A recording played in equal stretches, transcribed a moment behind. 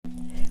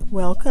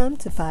Welcome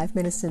to 5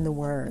 Minutes in the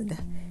Word.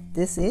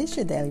 This is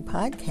your daily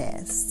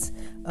podcast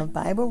of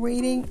Bible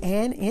reading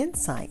and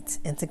insight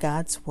into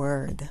God's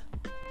Word.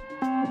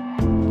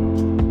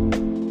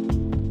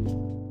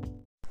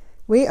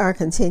 We are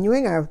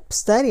continuing our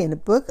study in the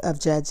book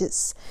of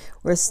Judges.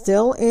 We're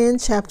still in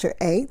chapter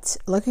 8,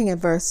 looking at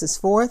verses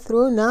 4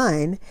 through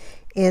 9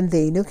 in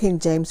the New King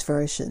James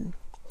Version.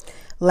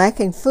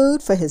 Lacking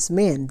food for his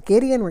men,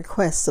 Gideon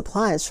requests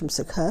supplies from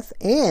Succoth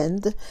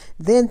and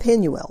then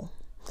Penuel.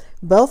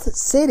 Both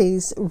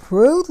cities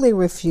rudely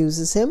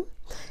refuses him,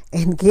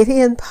 and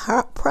Gideon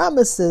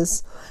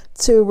promises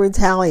to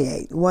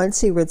retaliate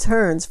once he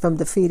returns from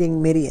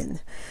defeating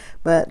Midian.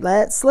 But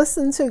let's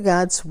listen to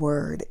God's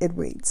word. It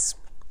reads,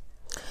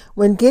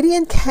 When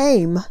Gideon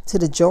came to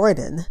the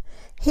Jordan,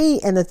 he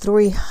and the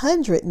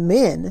 300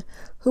 men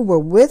who were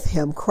with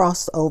him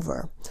crossed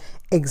over,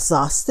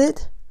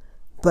 exhausted,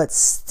 but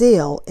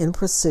still in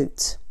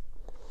pursuit.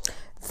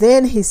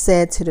 Then he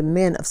said to the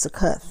men of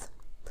Succoth,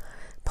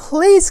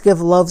 Please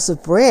give loaves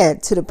of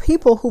bread to the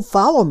people who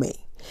follow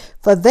me,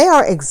 for they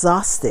are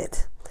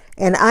exhausted,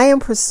 and I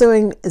am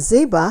pursuing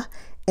Zebah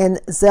and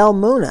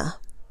Zalmunna,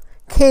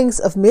 kings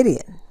of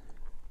Midian.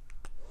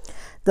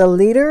 The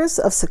leaders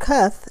of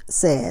Succoth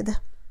said,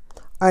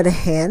 Are the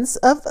hands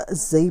of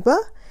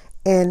Zebah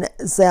and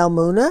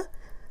Zalmunna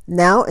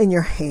now in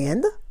your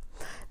hand,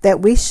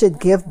 that we should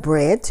give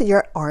bread to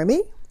your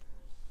army?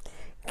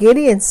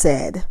 Gideon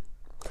said,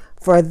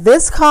 For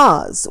this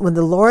cause, when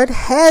the Lord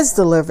has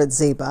delivered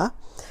Zebah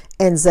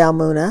and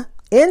Zalmunna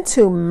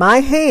into my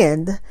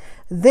hand,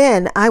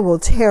 then I will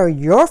tear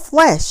your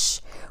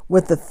flesh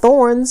with the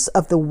thorns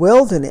of the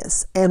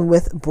wilderness and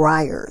with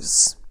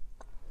briars.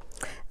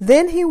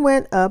 Then he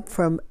went up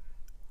from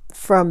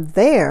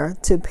there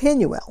to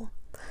Penuel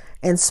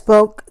and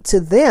spoke to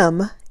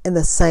them in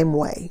the same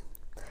way.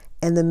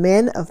 And the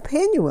men of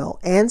Penuel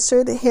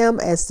answered him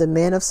as the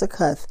men of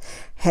Succoth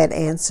had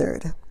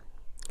answered.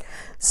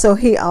 So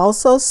he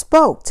also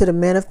spoke to the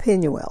men of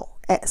Penuel,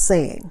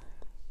 saying,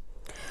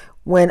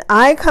 When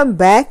I come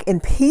back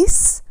in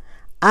peace,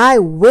 I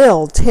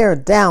will tear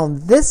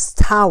down this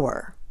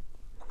tower.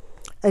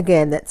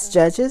 Again, that's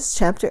Judges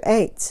chapter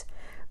 8,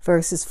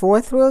 verses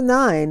 4 through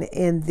 9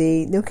 in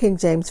the New King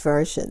James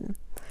Version,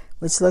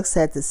 which looks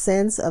at the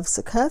sins of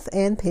Succoth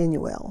and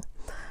Penuel.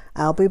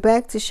 I'll be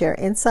back to share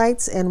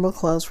insights, and we'll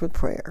close with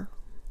prayer.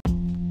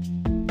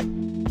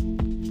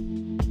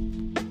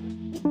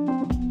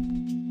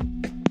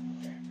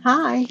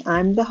 Hi,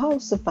 I'm the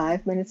host of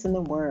 5 Minutes in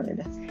the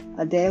Word,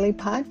 a daily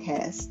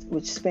podcast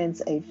which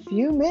spends a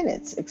few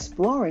minutes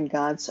exploring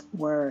God's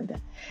Word.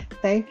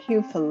 Thank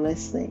you for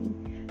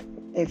listening.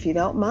 If you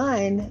don't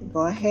mind,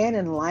 go ahead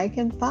and like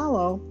and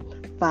follow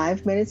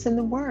 5 Minutes in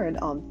the Word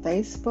on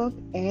Facebook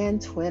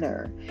and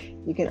Twitter.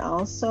 You can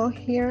also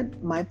hear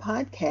my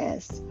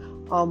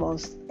podcast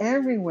almost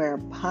everywhere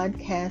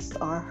podcasts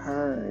are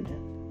heard.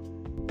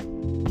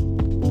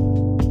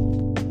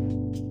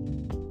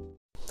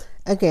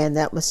 Again,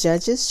 that was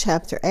Judges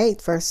chapter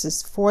 8,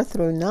 verses 4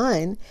 through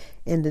 9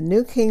 in the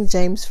New King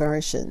James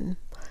Version.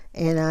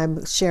 And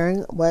I'm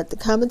sharing what the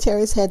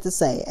commentaries had to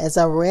say as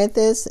I read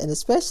this, and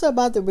especially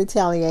about the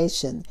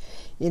retaliation.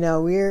 You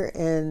know, we're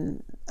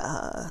in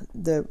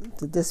the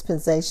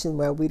dispensation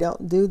where we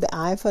don't do the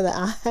eye for the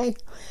eye,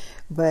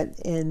 but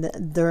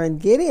during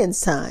Gideon's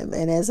time,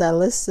 and as I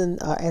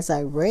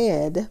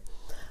read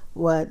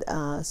what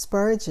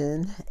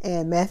Spurgeon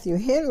and Matthew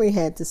Henry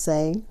had to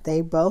say, they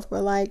both were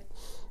like,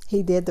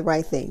 he did the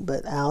right thing.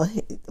 But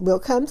we'll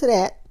come to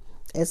that.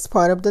 It's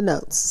part of the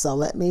notes. So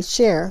let me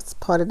share. It's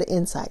part of the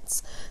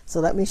insights.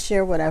 So let me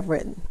share what I've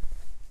written.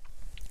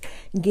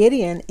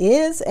 Gideon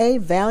is a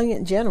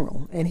valiant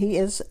general, and he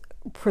is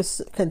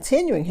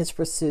continuing his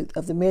pursuit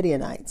of the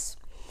Midianites.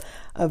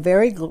 A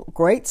very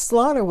great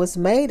slaughter was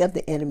made of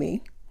the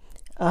enemy,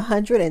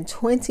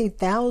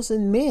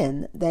 120,000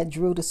 men that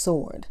drew the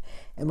sword.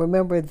 And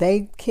remember,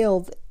 they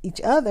killed each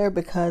other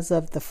because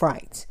of the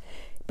fright.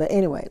 But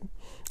anyway,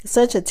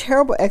 such a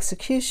terrible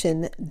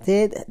execution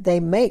did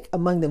they make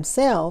among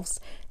themselves,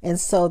 and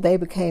so they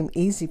became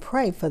easy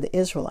prey for the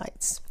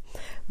Israelites.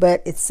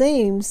 But it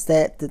seems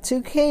that the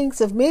two kings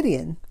of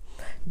Midian,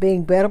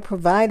 being better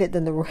provided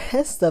than the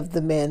rest of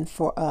the men,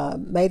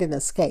 made an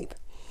escape.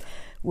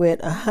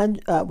 With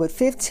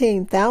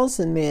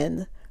 15,000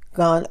 men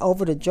gone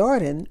over the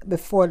Jordan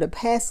before the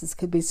passes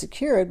could be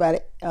secured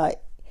by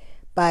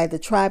the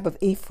tribe of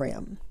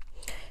Ephraim.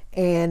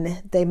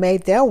 And they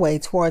made their way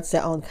towards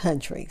their own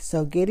country.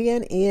 So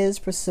Gideon is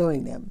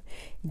pursuing them.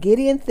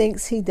 Gideon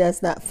thinks he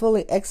does not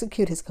fully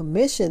execute his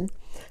commission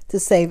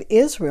to save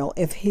Israel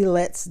if he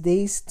lets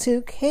these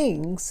two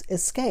kings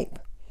escape.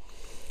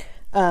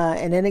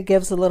 And then it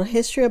gives a little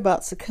history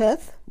about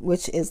Succoth,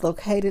 which is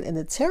located in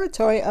the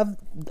territory of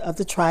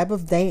the tribe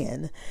of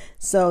Dan.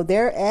 So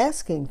they're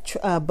asking,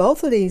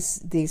 both of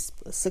these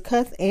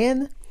Succoth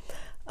and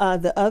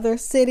the other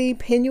city,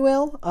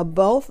 Penuel, are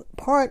both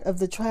part of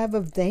the tribe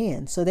of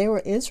Dan. So they were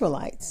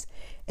Israelites.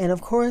 And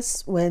of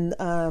course, when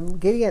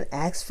Gideon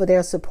asked for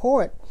their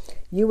support,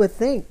 you would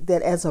think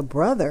that as a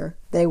brother,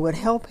 they would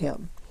help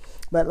him.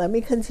 But let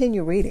me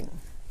continue reading.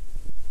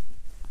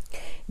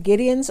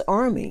 Gideon's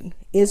army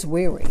is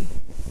weary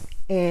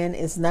and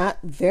is not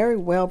very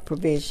well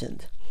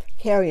provisioned,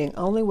 carrying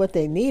only what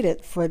they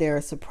needed for their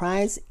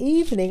surprise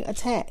evening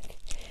attack.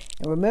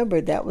 And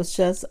remember, that was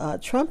just a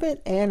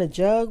trumpet and a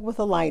jug with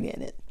a light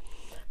in it.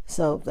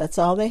 So that's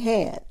all they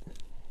had.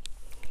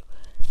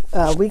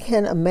 We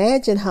can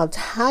imagine how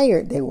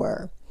tired they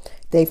were.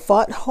 They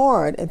fought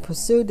hard and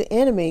pursued the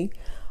enemy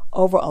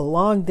over a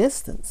long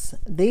distance.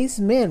 These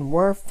men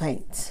were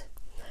faint.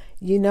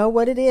 You know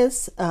what it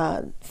is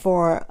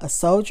for a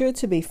soldier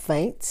to be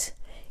faint?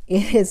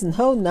 It is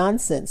no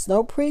nonsense,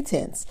 no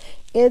pretense.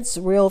 It's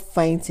real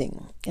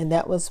fainting. And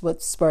that was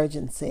what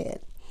Spurgeon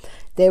said.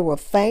 They were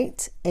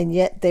faint, and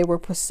yet they were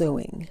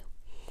pursuing.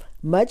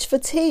 Much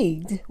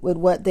fatigued with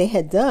what they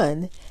had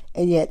done,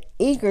 and yet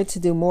eager to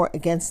do more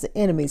against the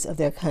enemies of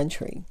their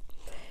country.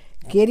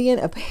 Gideon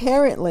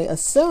apparently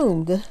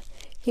assumed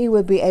he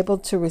would be able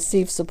to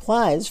receive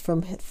supplies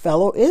from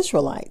fellow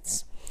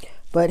Israelites,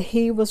 but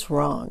he was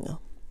wrong.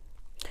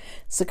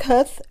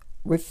 Succoth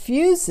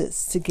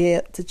refuses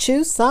to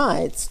choose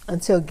sides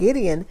until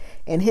Gideon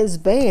and his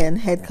band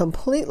had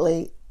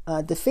completely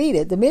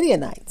defeated the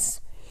Midianites.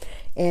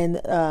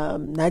 And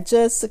not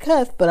just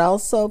Succoth, but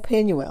also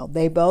Penuel.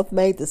 They both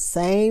made the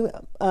same.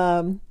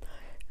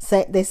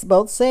 They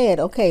both said,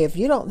 "Okay, if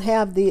you don't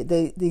have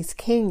these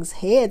kings'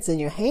 heads in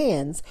your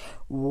hands,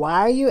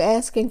 why are you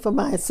asking for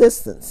my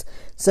assistance?"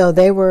 So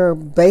they were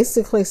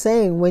basically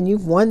saying, when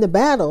you've won the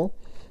battle,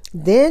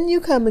 then you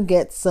come and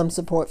get some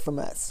support from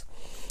us.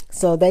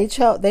 So they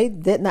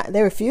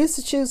refused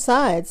to choose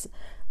sides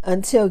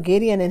until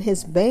Gideon and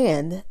his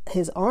band,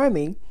 his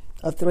army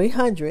of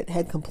 300,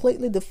 had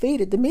completely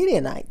defeated the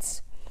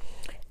Midianites.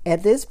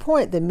 At this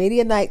point, the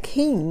Midianite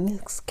kings,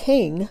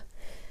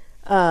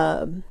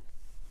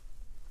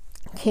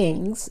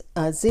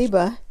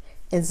 Zebah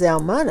and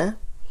Zalmunna,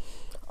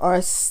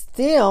 are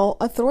still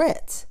a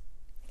threat.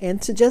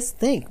 And to just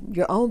think,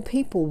 your own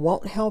people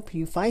won't help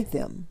you fight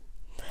them.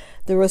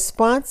 The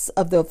response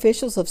of the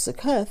officials of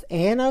Succoth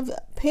and of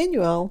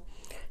Penuel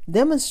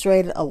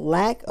demonstrated a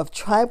lack of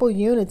tribal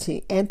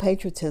unity and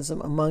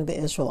patriotism among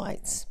the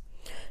Israelites.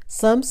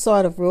 Some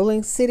sort of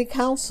ruling city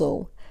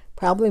council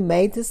probably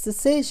made this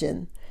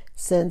decision,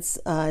 since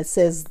it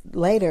says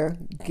later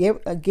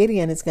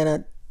Gideon is going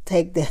to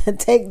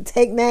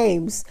take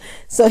names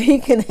so he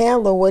can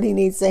handle what he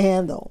needs to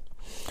handle.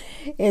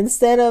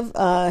 Instead of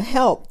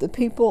help, the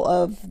people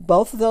of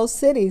both of those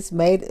cities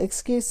made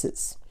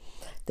excuses.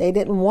 They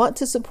didn't want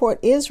to support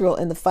Israel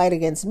in the fight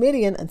against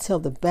Midian until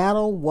the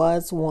battle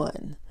was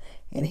won.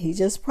 And he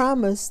just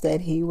promised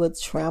that he would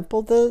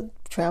trample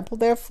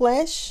their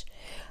flesh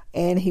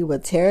and he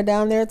would tear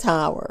down their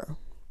tower.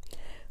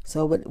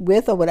 So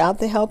with or without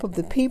the help of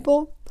the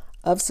people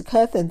of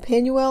Succoth and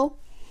Penuel,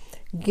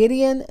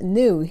 Gideon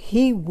knew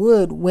he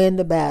would win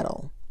the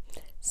battle.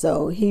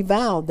 So he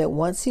vowed that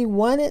once he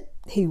won it,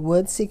 he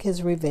would seek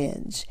his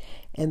revenge.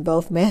 And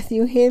both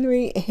Matthew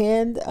Henry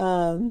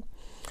and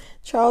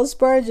Charles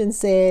Spurgeon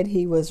said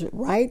he was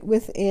right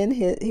within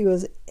he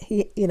was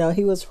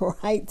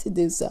right to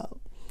do so.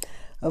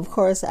 Of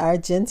course, our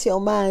genteel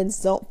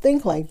minds don't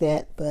think like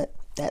that, but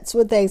that's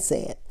what they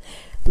said.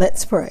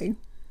 Let's pray.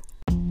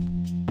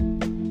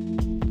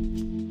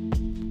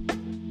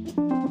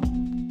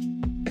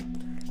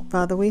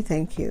 Father, we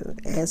thank you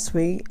as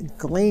we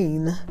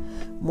glean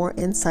more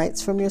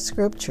insights from your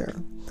scripture.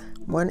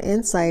 One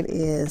insight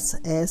is,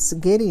 as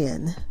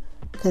Gideon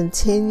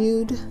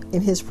continued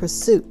in his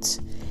pursuit,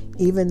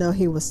 even though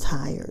he was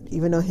tired,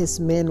 even though his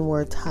men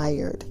were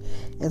tired.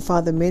 And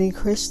Father, many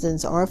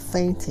Christians are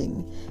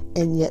fainting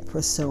and yet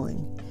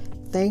pursuing.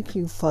 Thank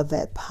you for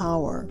that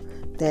power,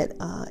 that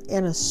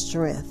inner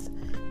strength,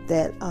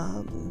 that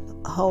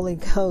Holy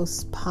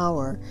Ghost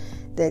power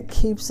that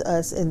keeps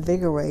us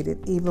invigorated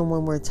even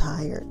when we're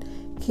tired,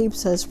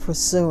 keeps us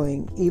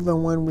pursuing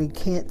even when we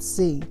can't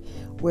see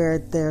where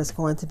there's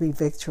going to be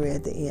victory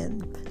at the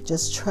end.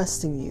 Just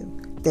trusting you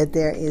that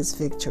there is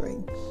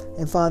victory.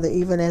 And Father,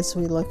 even as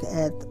we look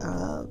at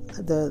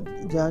the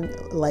young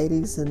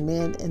ladies and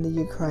men in the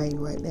Ukraine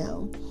right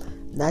now,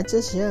 not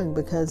just young,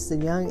 because the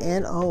young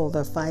and old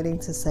are fighting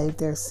to save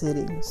their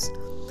cities.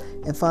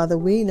 And Father,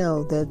 we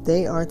know that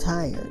they are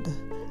tired.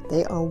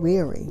 They are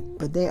weary,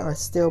 but they are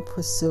still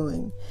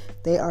pursuing.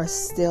 They are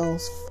still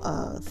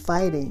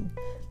fighting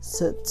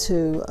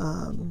to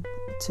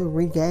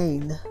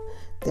regain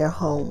their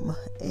home.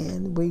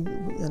 And we,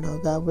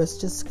 God was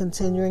just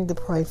continuing to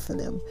pray for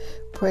them,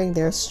 praying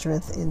their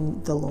strength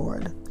in the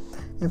Lord.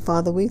 And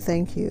Father, we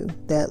thank you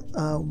that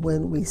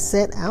when we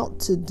set out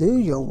to do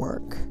your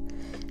work,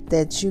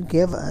 that you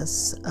give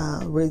us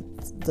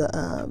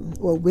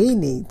what we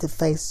need to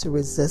face the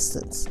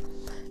resistance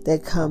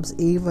that comes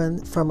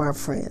even from our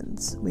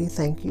friends. We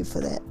thank you for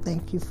that.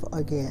 Thank you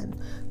again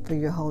for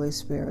your Holy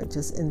Spirit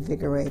just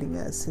invigorating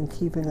us and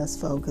keeping us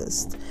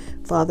focused.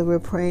 Father, we're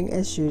praying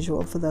as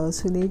usual for those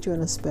who need you in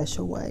a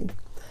special way.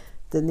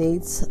 The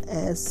needs,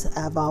 as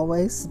I've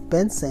always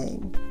been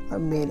saying, are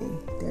many.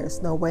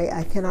 There's no way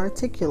I can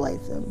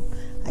articulate them,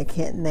 I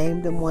can't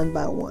name them one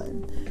by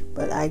one,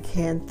 but I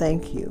can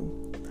thank you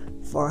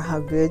for how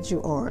good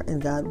you are.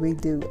 And God, we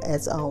do,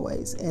 as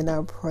always, in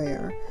our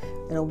prayer,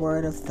 in a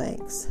word of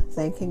thanks,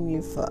 thanking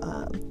you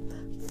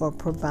for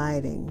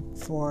providing,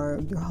 for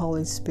your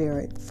Holy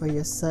Spirit, for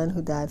your Son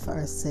who died for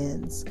our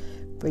sins,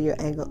 for your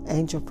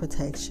angel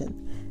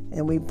protection.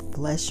 And we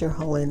bless your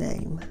holy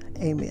name.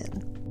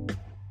 Amen.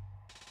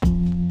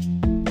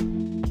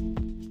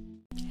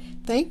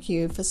 Thank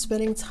you for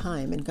spending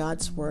time in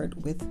God's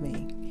Word with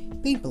me.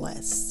 Be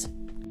blessed.